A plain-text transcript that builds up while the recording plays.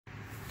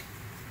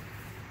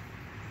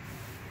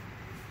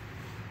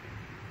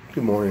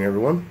Good morning,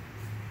 everyone.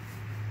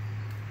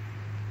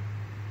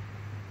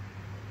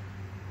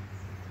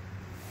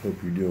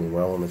 Hope you're doing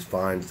well on this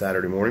fine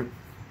Saturday morning.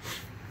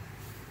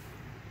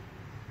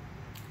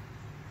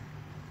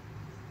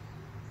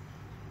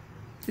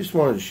 Just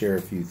wanted to share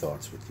a few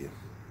thoughts with you.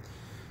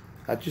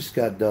 I just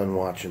got done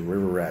watching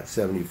River Rat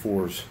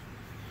 74's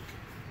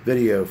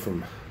video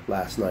from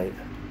last night.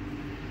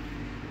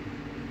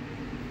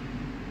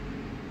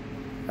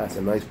 That's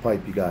a nice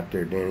pipe you got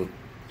there, Danny.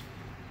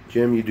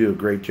 Jim, you do a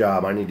great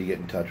job. I need to get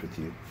in touch with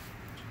you.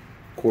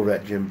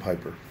 Corvette Jim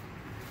Piper.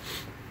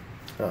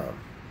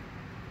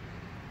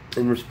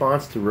 In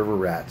response to River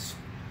Rat's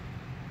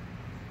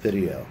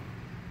video,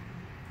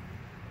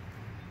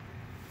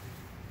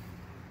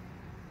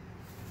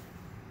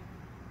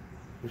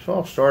 this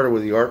all started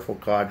with the Artful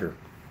Codger.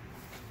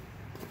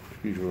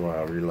 Excuse me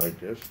while I read like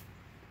this.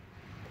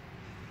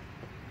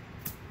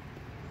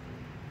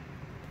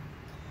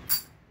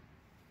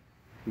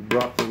 He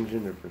brought things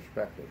into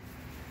perspective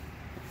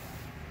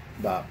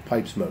about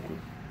pipe smoking.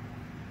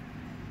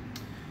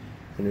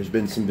 And there's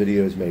been some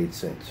videos made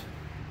since.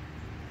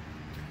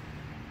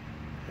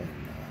 And,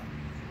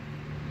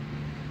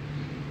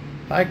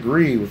 I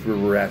agree with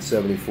River Rat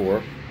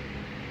 74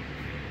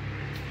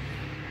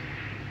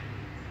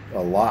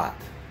 a lot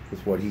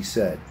with what he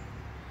said.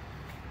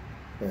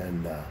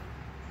 And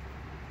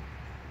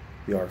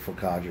the Artful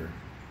Codger.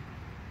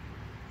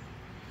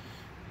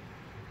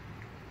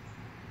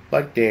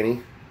 Like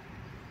Danny,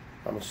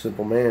 I'm a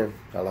simple man.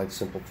 I like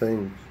simple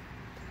things.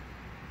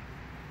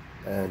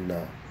 And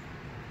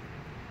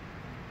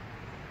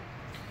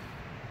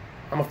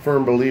I'm a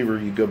firm believer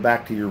you go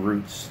back to your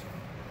roots.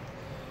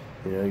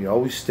 You know, you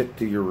always stick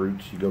to your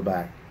roots. You go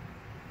back.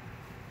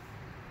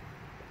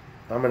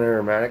 I'm an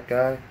aromatic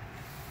guy.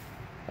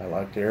 I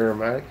like the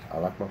aromatic. I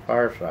like my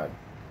fireside.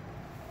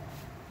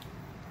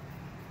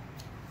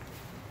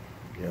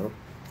 You know,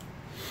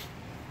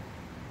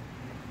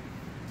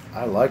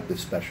 I like the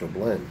special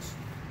blends.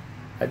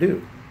 I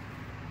do.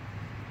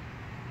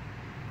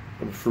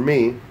 And for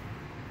me,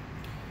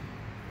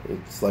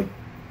 it's like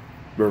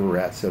River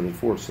Rat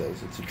 74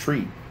 says, it's a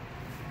treat.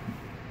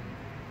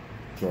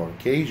 So on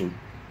occasion,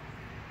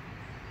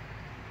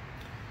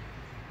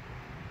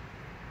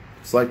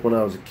 it's like when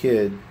I was a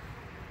kid,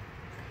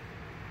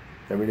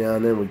 every now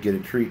and then we'd get a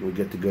treat and we'd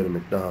get to go to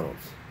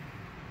McDonald's.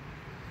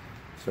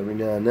 So every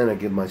now and then I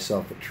give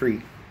myself a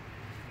treat.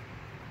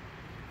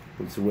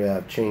 It's the way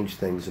I've changed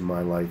things in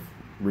my life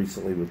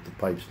recently with the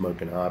pipe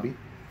smoking hobby.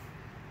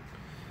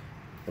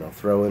 And I'll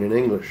throw in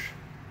English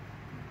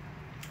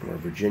or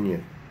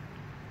Virginia.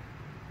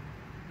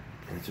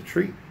 And it's a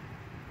treat.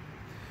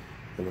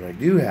 And when I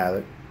do have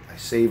it, I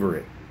savor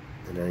it.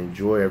 And I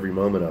enjoy every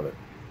moment of it.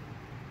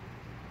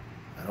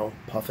 I don't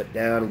puff it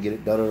down and get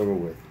it done and over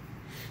with.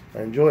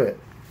 I enjoy it.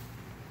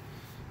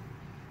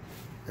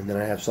 And then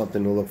I have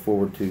something to look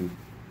forward to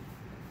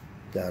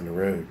down the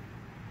road.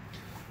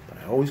 But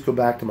I always go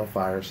back to my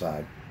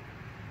fireside.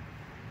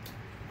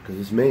 Because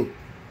it's me.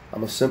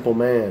 I'm a simple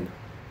man.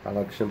 I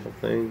like simple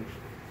things.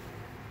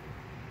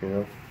 You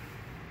know?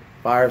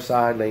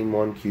 Fireside, Lane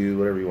 1Q,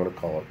 whatever you want to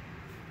call it.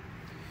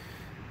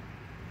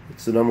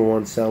 It's the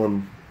 #1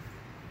 selling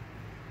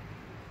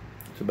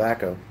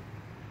tobacco.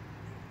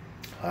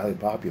 Highly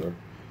popular.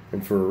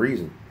 And for a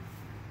reason.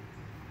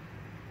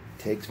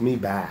 It takes me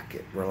back.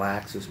 It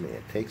relaxes me.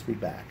 It takes me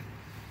back.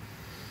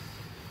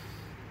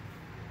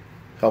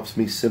 Helps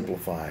me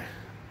simplify.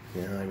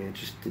 You know, I mean,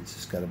 it's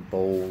just got a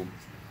bold,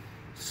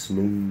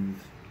 smooth,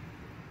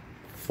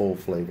 full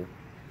flavor.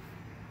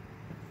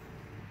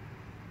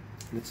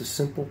 And it's a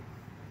simple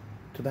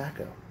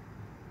tobacco.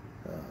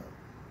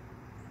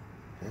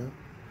 Yeah.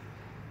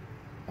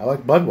 I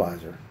like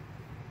Budweiser.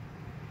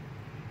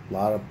 A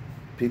lot of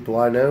people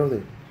I know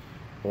that,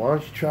 well, why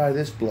don't you try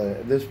this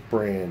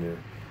brand, or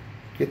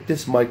get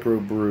this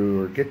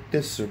microbrew, or get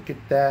this, or get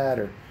that,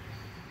 or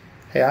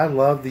hey, I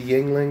love the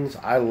Yinglings.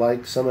 I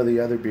like some of the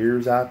other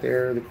beers out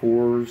there, the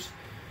Coors,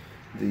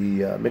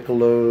 the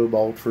Michelob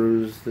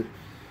Ultras, the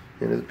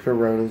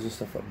Coronas and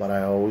stuff. But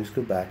I always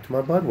go back to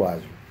my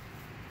Budweiser.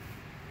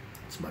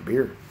 It's my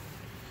beer.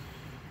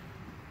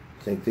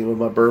 Same thing with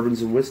my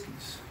bourbons and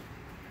whiskeys.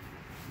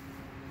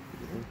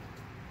 Yeah.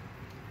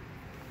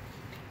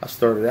 I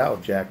started out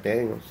with Jack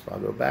Daniels.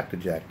 I'll go back to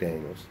Jack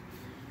Daniels.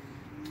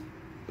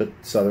 But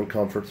Southern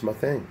Comfort's my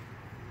thing.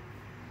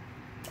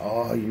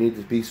 Oh, you need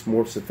to be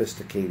more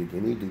sophisticated.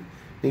 You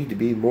need to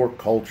be more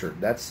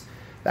cultured. That's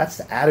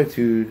the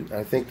attitude.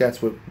 I think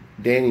that's what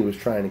Danny was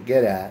trying to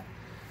get at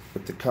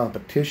with the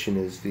competition.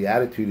 Is the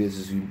attitude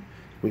is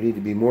we need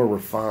to be more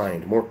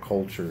refined, more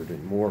cultured,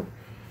 and more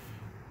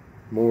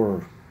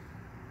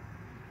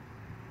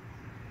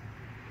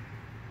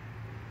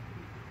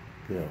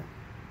you know,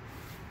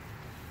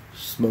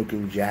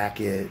 smoking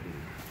jacket.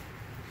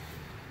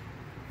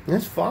 And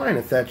that's fine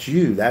if that's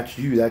you. That's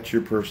you. That's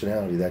your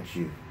personality. That's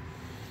you.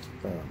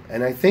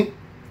 And I think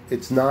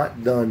it's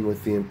not done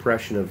with the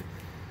impression of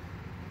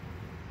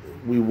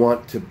we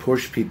want to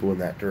push people in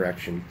that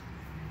direction.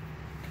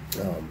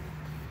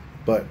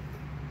 But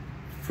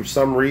For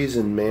some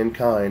reason,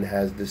 mankind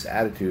has this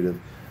attitude of,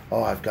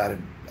 oh, I've got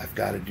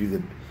to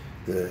do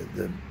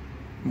the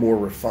more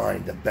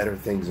refined, the better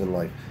things in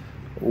life.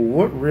 Well,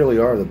 what really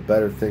are the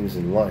better things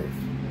in life?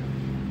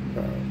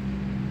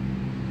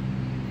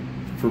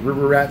 For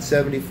River Rat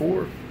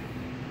 74,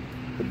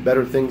 the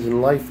better things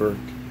in life are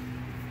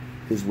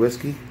his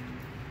whiskey,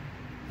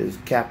 his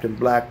Captain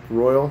Black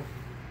Royal,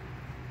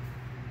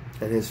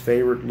 and his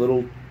favorite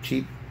little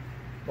cheap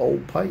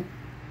old pipe.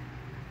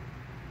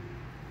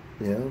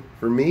 You know,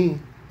 for me,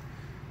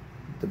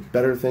 the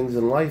better things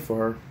in life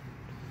are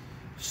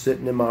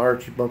sitting in my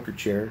Archie Bunker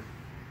chair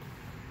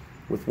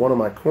with one of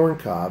my corn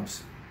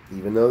cobs,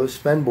 even though the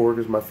Svenborg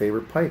is my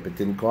favorite pipe. It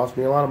didn't cost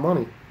me a lot of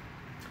money,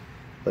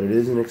 but it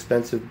is an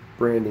expensive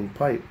branding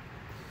pipe.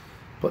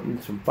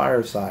 Putting some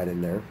Fireside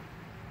in there,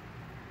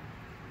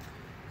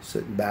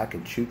 sitting back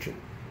and chooching.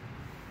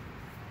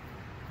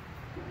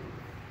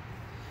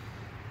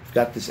 We've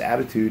got this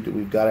attitude that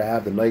we've got to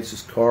have the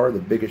nicest car, the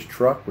biggest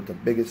truck with the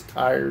biggest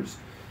tires.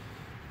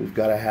 We've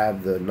got to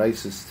have the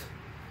nicest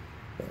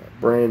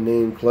brand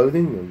name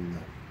clothing and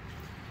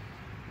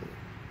the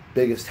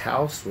biggest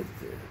house with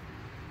the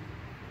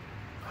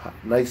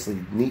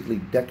nicely, neatly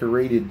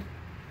decorated,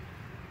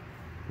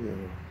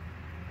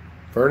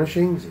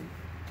 furnishings. And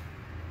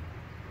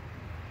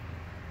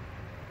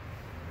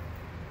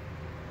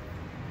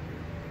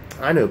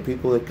I know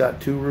people that got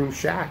 2-room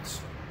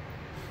shacks.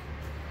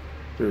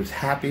 They're as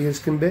happy as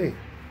can be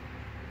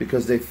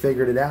because they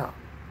figured it out.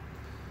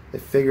 They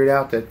figured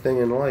out that thing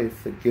in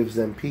life that gives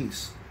them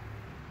peace,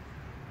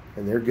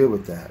 and they're good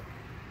with that.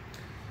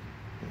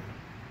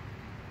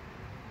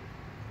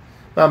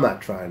 I'm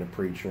not trying to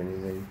preach or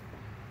anything.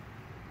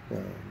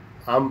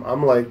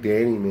 I'm like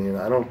Danny, man.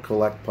 I don't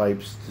collect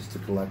pipes just to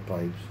collect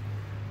pipes.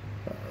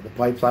 The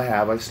pipes I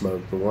have, I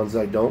smoke. The ones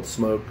I don't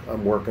smoke,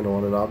 I'm working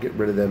on, and I'll get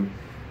rid of them,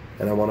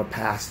 and I want to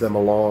pass them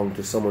along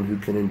to someone who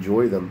can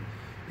enjoy them,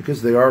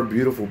 because they are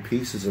beautiful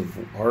pieces of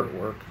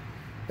artwork,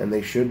 and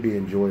they should be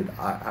enjoyed.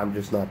 I'm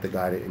just not the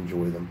guy to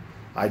enjoy them.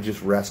 I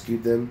just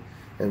rescued them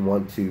and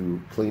want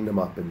to clean them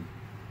up and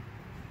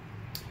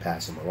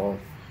pass them along.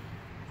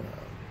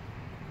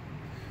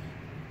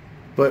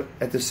 But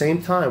at the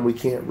same time, we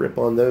can't rip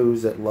on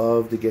those that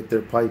love to get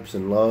their pipes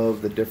and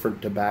love the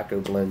different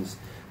tobacco blends,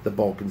 the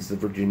Balkans, the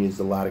Virginias,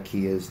 the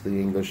Latakias, the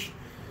English,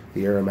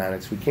 the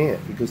aromatics. We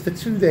can't, because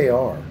that's who they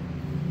are.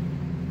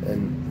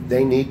 And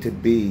they need to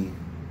be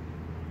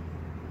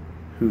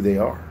who they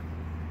are.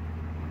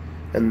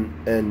 And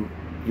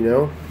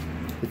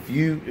if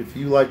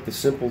you like the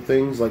simple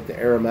things like the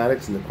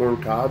aromatics and the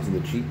corn cobs and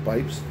the cheap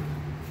pipes,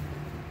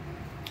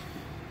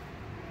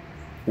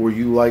 or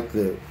you like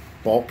the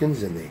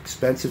Balkans and the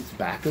expensive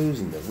tobaccos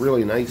and the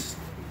really nice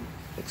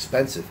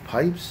expensive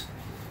pipes,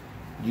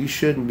 you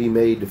shouldn't be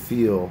made to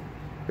feel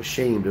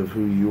ashamed of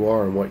who you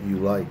are and what you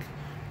like.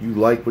 You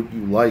like what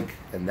you like,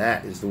 and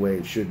that is the way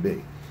it should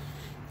be.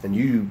 And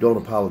you don't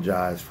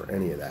apologize for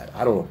any of that.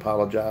 I don't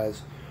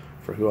apologize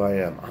for who I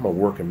am. I'm a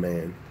working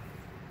man.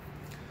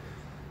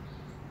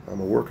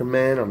 I'm a working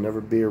man. I'll never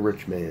be a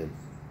rich man.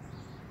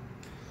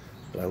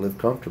 But I live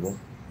comfortable.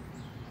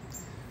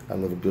 I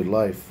live a good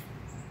life.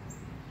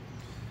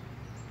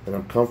 And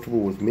I'm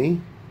comfortable with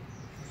me,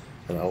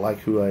 and I like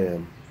who I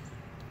am.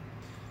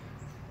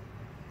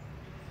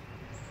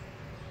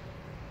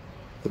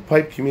 The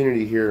pipe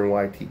community here in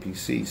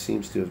YTPC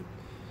seems to have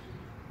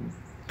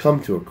come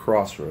to a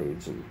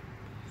crossroads, and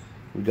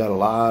we've got a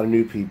lot of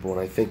new people, and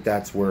I think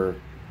that's where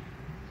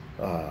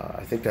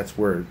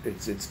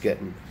it's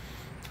getting.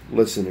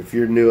 Listen, if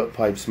you're new at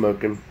pipe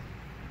smoking,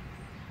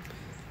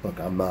 look,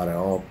 I'm not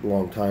a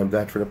long time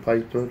veteran of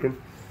pipe smoking.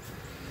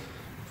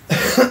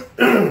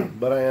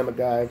 But I am a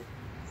guy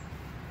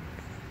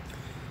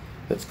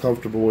that's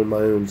comfortable in my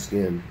own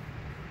skin.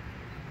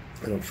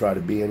 I don't try to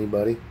be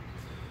anybody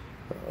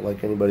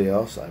like anybody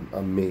else.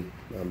 I'm me.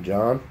 I'm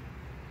John.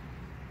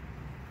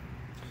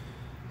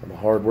 I'm a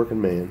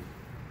hard-working man.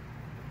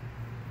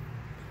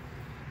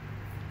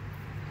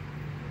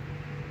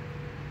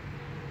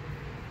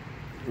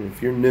 And if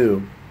you're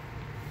new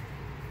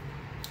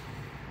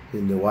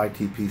in the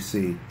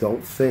YTPC,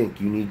 don't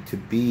think you need to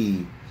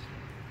be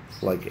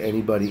like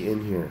anybody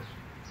in here.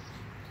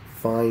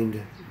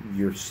 Find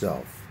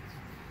yourself.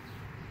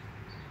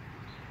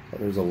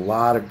 There's a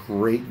lot of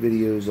great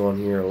videos on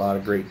here, a lot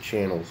of great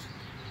channels,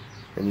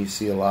 and you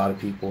see a lot of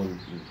people, and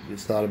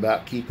it's not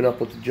about keeping up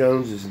with the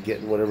Joneses and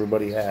getting what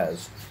everybody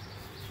has.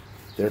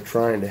 They're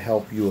trying to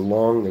help you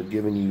along. They're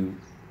giving you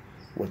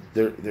what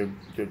they're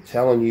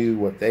telling you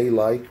what they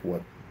like,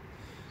 what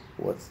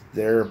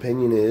their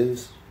opinion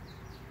is,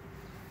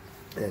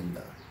 and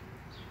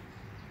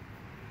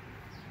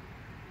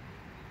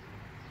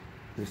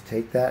just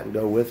take that and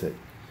go with it.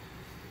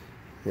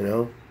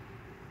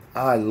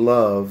 I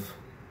love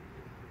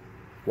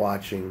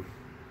watching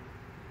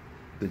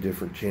the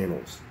different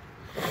channels.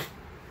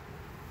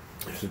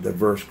 There's a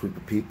diverse group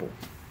of people.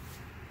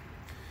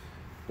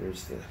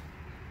 There's the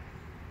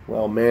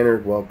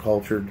well-mannered,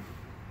 well-cultured.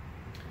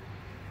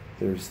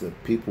 There's the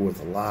people with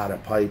a lot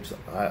of pipes.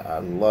 I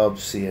love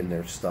seeing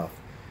their stuff.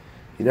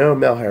 You know,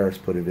 Mel Harris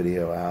put a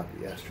video out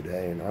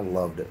yesterday, and I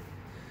loved it.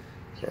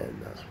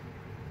 And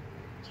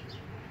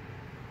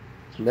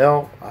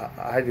Mel,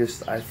 I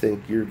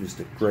think you're just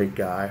a great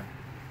guy.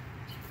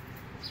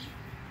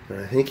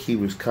 And I think he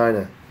was kind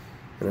of,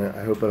 and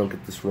I hope I don't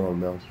get this wrong,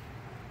 Mel.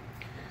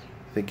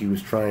 I think he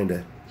was trying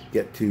to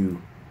get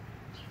to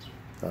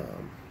a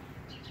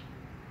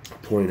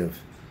point of,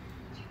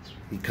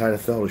 he kind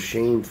of felt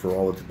ashamed for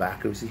all the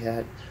tobaccos he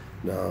had.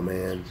 No,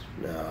 man,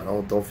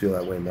 no, don't feel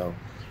that way, Mel.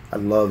 I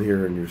love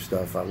hearing your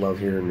stuff. I love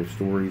hearing your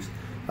stories.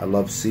 I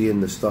love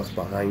seeing the stuff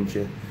behind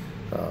you.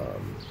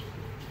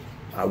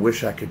 I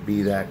wish I could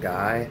be that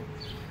guy,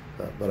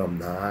 but I'm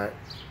not.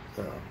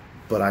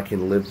 But I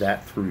can live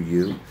that through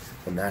you,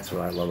 and that's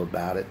what I love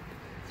about it.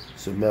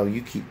 So, Mel,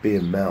 you keep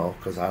being Mel,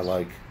 because I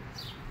like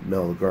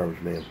Mel the Garbage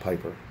Man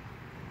Piper.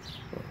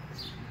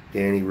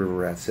 Danny River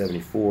Rat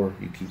 74,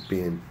 you keep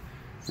being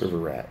River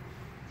Rat.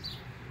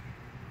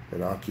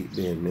 And I'll keep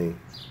being me.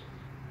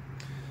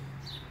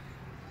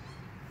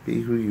 Be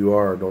who you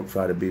are. Don't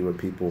try to be what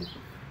people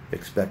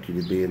expect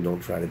you to be, and don't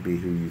try to be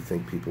who you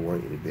think people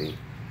want you to be,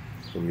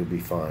 and you'll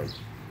be fine.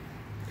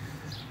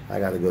 I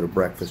got to go to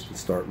breakfast and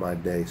start my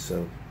day,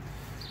 so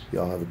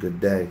y'all have a good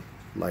day.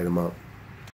 Light 'em up.